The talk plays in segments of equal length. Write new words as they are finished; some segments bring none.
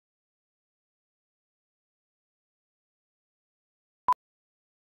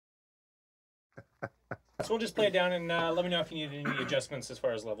So we'll just play it down and let me know if you need any adjustments as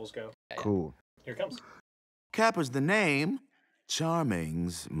far as levels go. Cool. Here it comes. Capper's the name.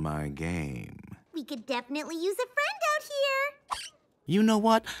 Charming's my game. We could definitely use a friend out here. You know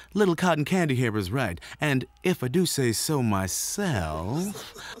what? Little Cotton Candy here is right. And if I do say so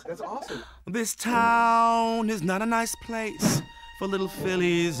myself... That's awesome. This town is not a nice place for little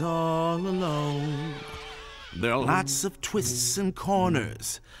fillies all alone. There are lots of twists and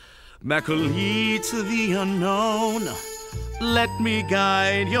corners that could lead to the unknown. Let me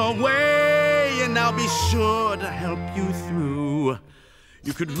guide your way, and I'll be sure to help you through.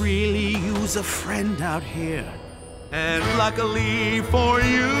 You could really use a friend out here, and luckily for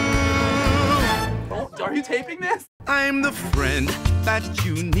you, Are you taping this? I'm the friend that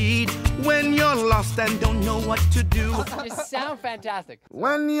you need when you're lost and don't know what to do. You sound fantastic.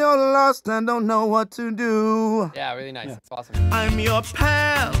 When you're lost and don't know what to do. Yeah, really nice. It's awesome. I'm your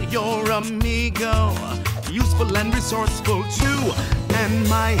pal, your amigo, useful and resourceful too. And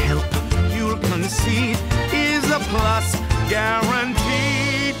my help, you'll concede, is a plus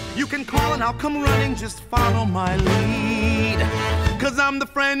guaranteed. You can call and I'll come running, just follow my lead. 'Cause I'm the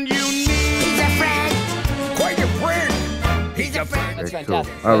friend you need. He's a friend. Quite a friend. He's a friend. That's Very cool.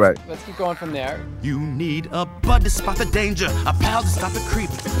 fantastic. All right. Let's keep going from there. You need a bud to spot the danger, a pal to stop the creep,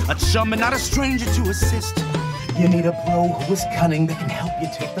 a chum and not a stranger to assist. You need a bro who is cunning that can help you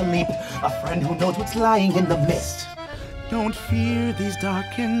take the leap, a friend who knows what's lying in the mist. Don't fear these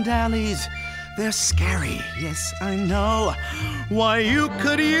darkened alleys. They're scary, yes, I know. Why, you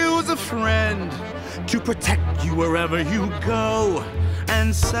could use a friend to protect you wherever you go.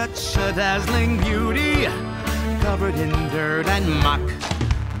 And such a dazzling beauty, covered in dirt and muck.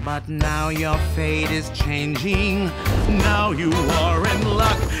 But now your fate is changing. Now you are in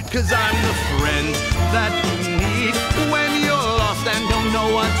luck. 'Cause I'm the friend that you need when you're lost and don't know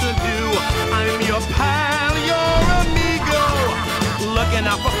what to do. I'm your pal, your amigo, looking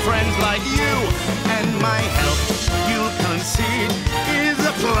out for friends like you. And my help, you'll concede, is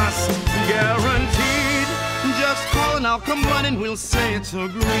a plus guaranteed. Just call and I'll come running, we'll say it's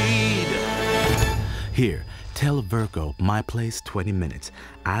agreed. Here, tell Virgo my place 20 minutes.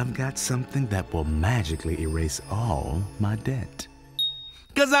 I've got something that will magically erase all my debt.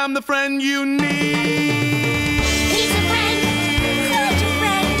 'Cause I'm the friend you need. He's a friend. Such a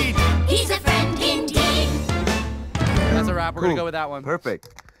friend. He's a friend indeed. That's a wrap. We're going to go with that one. Perfect.